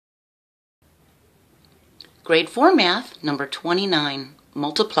Grade 4 Math, number 29,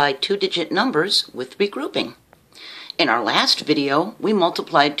 multiply two-digit numbers with regrouping. In our last video, we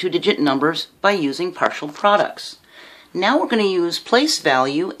multiplied two-digit numbers by using partial products. Now we're going to use place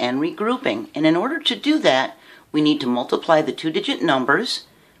value and regrouping. And in order to do that, we need to multiply the two-digit numbers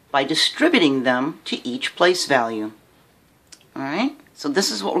by distributing them to each place value. Alright, so this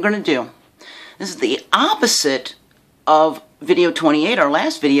is what we're going to do. This is the opposite of video 28, our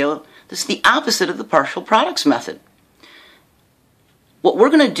last video. This is the opposite of the partial products method. What we're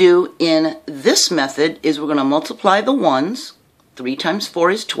going to do in this method is we're going to multiply the ones. 3 times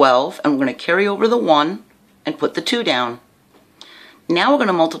 4 is 12, and we're going to carry over the 1 and put the 2 down. Now we're going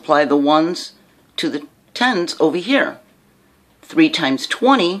to multiply the ones to the tens over here. 3 times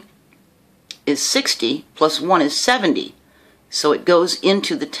 20 is 60, plus 1 is 70. So it goes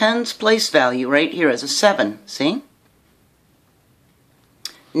into the tens place value right here as a 7, see?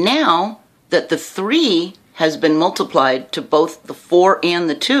 Now that the 3 has been multiplied to both the 4 and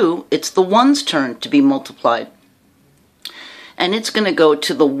the 2, it's the 1's turn to be multiplied. And it's going to go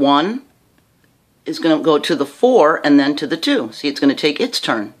to the 1, is going to go to the 4, and then to the 2. See, it's going to take its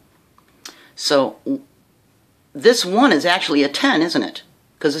turn. So this 1 is actually a 10, isn't it?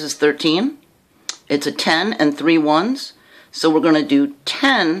 Because this is 13. It's a 10 and 3 1s. So we're going to do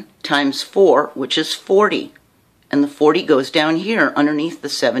 10 times 4, which is 40. And the 40 goes down here underneath the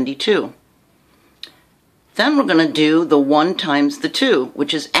 72. Then we're going to do the 1 times the 2,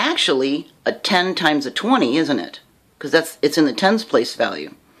 which is actually a 10 times a 20, isn't it? Because it's in the tens place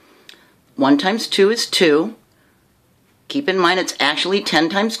value. 1 times 2 is 2. Keep in mind it's actually 10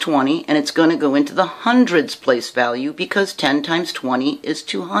 times 20, and it's going to go into the hundreds place value because 10 times 20 is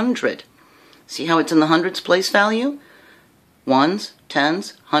 200. See how it's in the hundreds place value? Ones,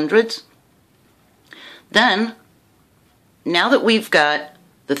 tens, hundreds. Then, now that we've got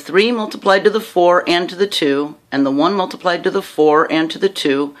the 3 multiplied to the 4 and to the 2, and the 1 multiplied to the 4 and to the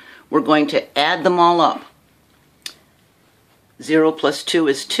 2, we're going to add them all up. 0 plus 2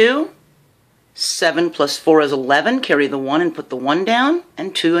 is 2. 7 plus 4 is 11. Carry the 1 and put the 1 down.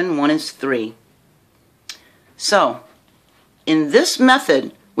 And 2 and 1 is 3. So, in this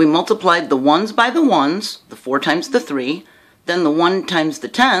method, we multiplied the 1s by the 1s, the 4 times the 3, then the 1 times the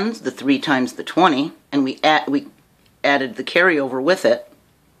 10s, the 3 times the 20, and we added the carryover with it.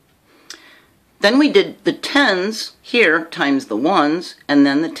 Then we did the 10s here times the 1s, and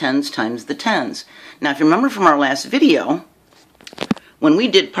then the 10s times the 10s. Now, if you remember from our last video, when we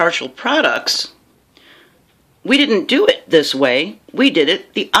did partial products, we didn't do it this way. We did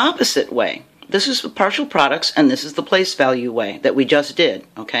it the opposite way. This is the partial products, and this is the place value way that we just did,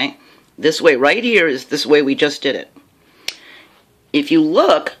 okay? This way right here is this way we just did it. If you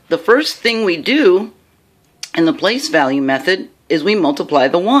look, the first thing we do in the place value method is we multiply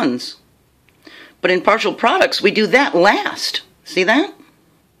the 1s. But in partial products, we do that last. See that?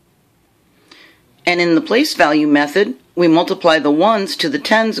 And in the place value method, we multiply the 1s to the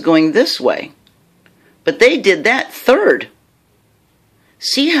 10s going this way. But they did that third.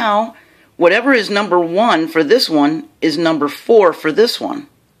 See how whatever is number 1 for this one is number 4 for this one.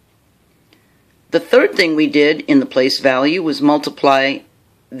 The third thing we did in the place value was multiply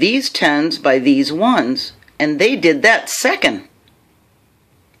these 10s by these 1s, and they did that second.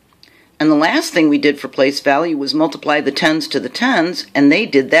 And the last thing we did for place value was multiply the 10s to the 10s, and they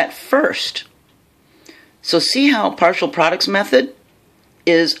did that first. So see how partial products method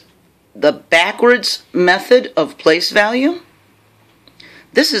is the backwards method of place value?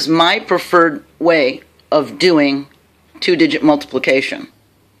 This is my preferred way of doing two-digit multiplication.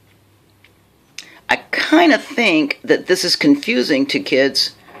 I kind of think that this is confusing to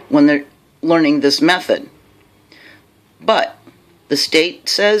kids when they're learning this method. But the state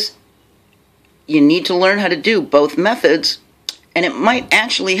says you need to learn how to do both methods, and it might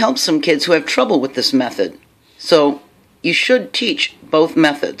actually help some kids who have trouble with this method. So you should teach both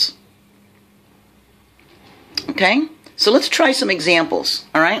methods. Okay? So let's try some examples.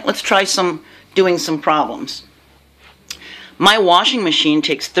 All right? Let's try doing some problems. My washing machine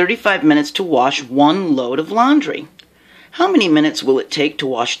takes 35 minutes to wash 1 load of laundry. How many minutes will it take to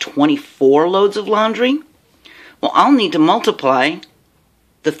wash 24 loads of laundry? Well, I'll need to multiply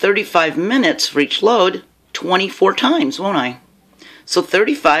the 35 minutes for each load 24 times, won't I? So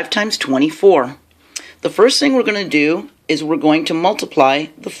 35 times 24. The first thing we're going to do is we're going to multiply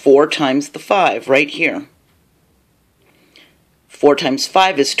the 4 times the 5 right here. 4 times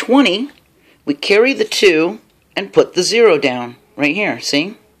 5 is 20. We carry the 2 and put the 0 down right here,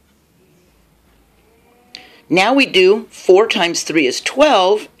 see? Now we do 4 times 3 is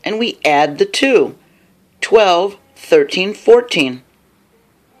 12, and we add the 2. 12, 13, 14.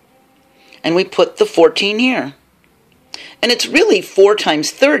 and we put the 14 here. And it's really 4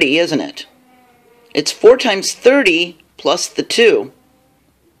 times 30, isn't it? It's 4 times 30 plus the 2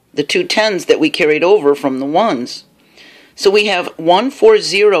 tens that we carried over from the 1s. So we have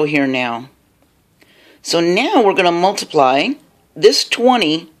 140 here now. So now we're going to multiply this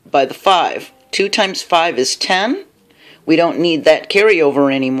 20 by the 5. 2 times 5 is 10. We don't need that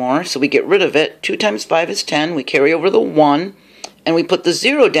carryover anymore, so we get rid of it. 2 times 5 is 10. We carry over the 1, and we put the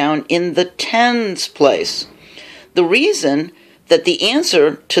 0 down in the tens place. The reason that the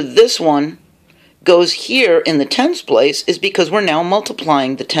answer to this one goes here in the tens place is because we're now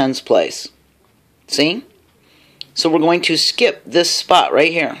multiplying the tens place. See? So we're going to skip this spot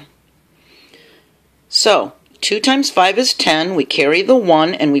right here. So 2 times 5 is 10. We carry the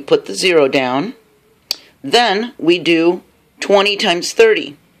 1 and we put the 0 down. Then we do 20 times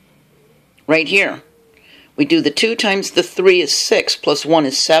 30 right here. We do the 2 times the 3 is 6 plus 1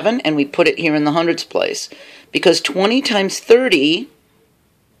 is 7, and we put it here in the hundreds place. Because 20 times 30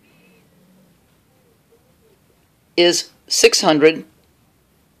 is 600,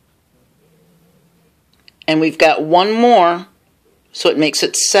 and we've got one more, so it makes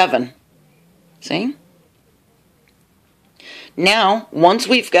it 7. See? Now, once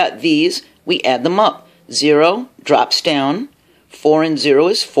we've got these, we add them up. 0 drops down, 4 and 0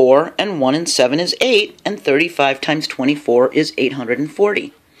 is 4, and 1 and 7 is 8, and 35 times 24 is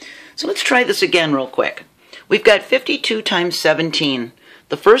 840. So let's try this again real quick. We've got 52 times 17.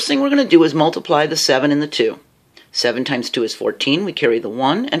 The first thing we're going to do is multiply the 7 and the 2. 7 times 2 is 14. We carry the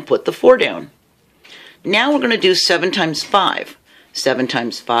 1 and put the 4 down. Now we're going to do 7 times 5. 7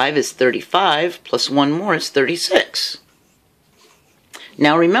 times 5 is 35, plus 1 more is 36.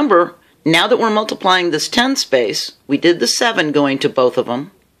 Now remember, now that we're multiplying this 10 space, we did the 7 going to both of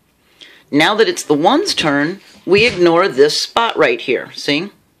them. Now that it's the 1's turn, we ignore this spot right here.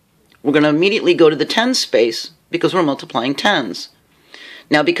 See? We're going to immediately go to the 10 space because we're multiplying 10s.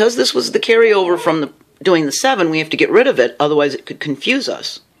 Now because this was the carryover from doing the 7, we have to get rid of it, otherwise it could confuse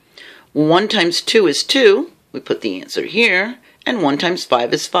us. 1 times 2 is 2. We put the answer here. And 1 times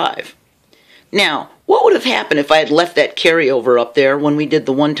 5 is 5. Now, what would have happened if I had left that carryover up there when we did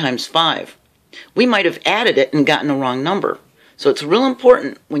the 1 times 5? We might have added it and gotten the wrong number. So it's real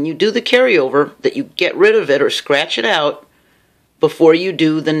important when you do the carryover that you get rid of it or scratch it out before you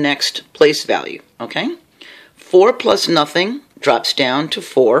do the next place value, okay? 4 plus nothing drops down to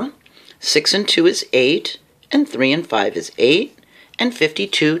 4. 6 and 2 is 8, and 3 and 5 is 8, and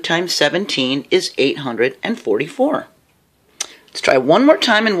 52 times 17 is 844. Let's try one more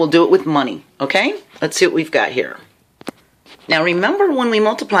time and we'll do it with money, okay? Let's see what we've got here. Now remember, when we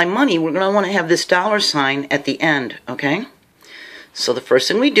multiply money, we're going to want to have this dollar sign at the end, okay? So the first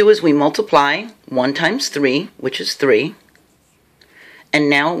thing we do is we multiply 1 times 3, which is 3. And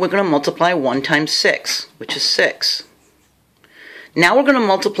now we're going to multiply 1 times 6, which is 6. Now we're going to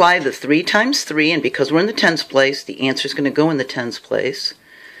multiply the 3 times 3, and because we're in the tens place, the answer is going to go in the tens place.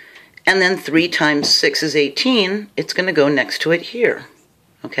 And then 3 times 6 is 18. It's going to go next to it here.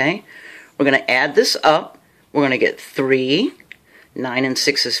 Okay? We're going to add this up. We're going to get 3. 9 and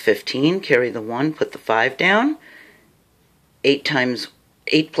 6 is 15. Carry the 1. Put the 5 down. 8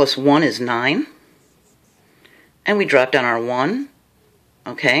 plus 1 is 9. And we drop down our 1.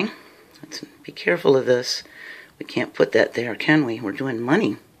 Okay? Let's be careful of this. We can't put that there, can we? We're doing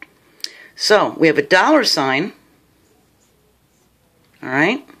money. So, we have a dollar sign. All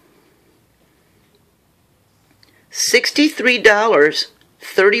right? $63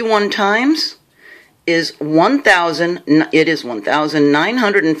 31 times is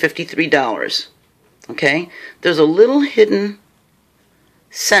 $1,953. Okay? There's a little hidden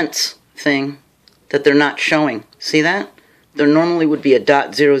cents thing that they're not showing. See that? There normally would be a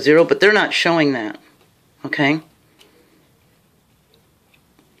 .00, but they're not showing that. Okay?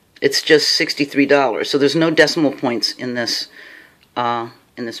 It's just $63. So there's no decimal points in this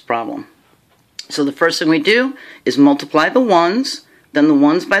problem. So the first thing we do is multiply the 1s, then the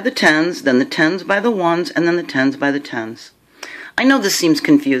 1s by the 10s, then the 10s by the 1s, and then the 10s by the 10s. I know this seems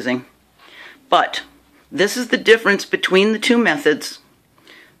confusing, but this is the difference between the two methods.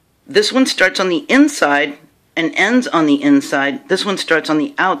 This one starts on the inside and ends on the inside. This one starts on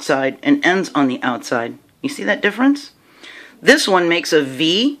the outside and ends on the outside. You see that difference? This one makes a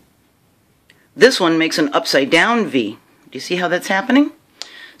V. This one makes an upside down V. Do you see how that's happening?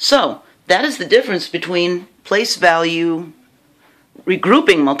 So, that is the difference between place value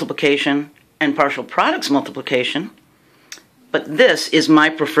regrouping multiplication and partial products multiplication. But this is my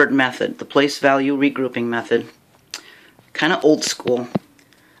preferred method, the place value regrouping method. Kind of old school.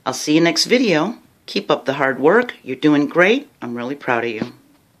 I'll see you next video. Keep up the hard work. You're doing great. I'm really proud of you.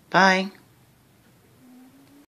 Bye.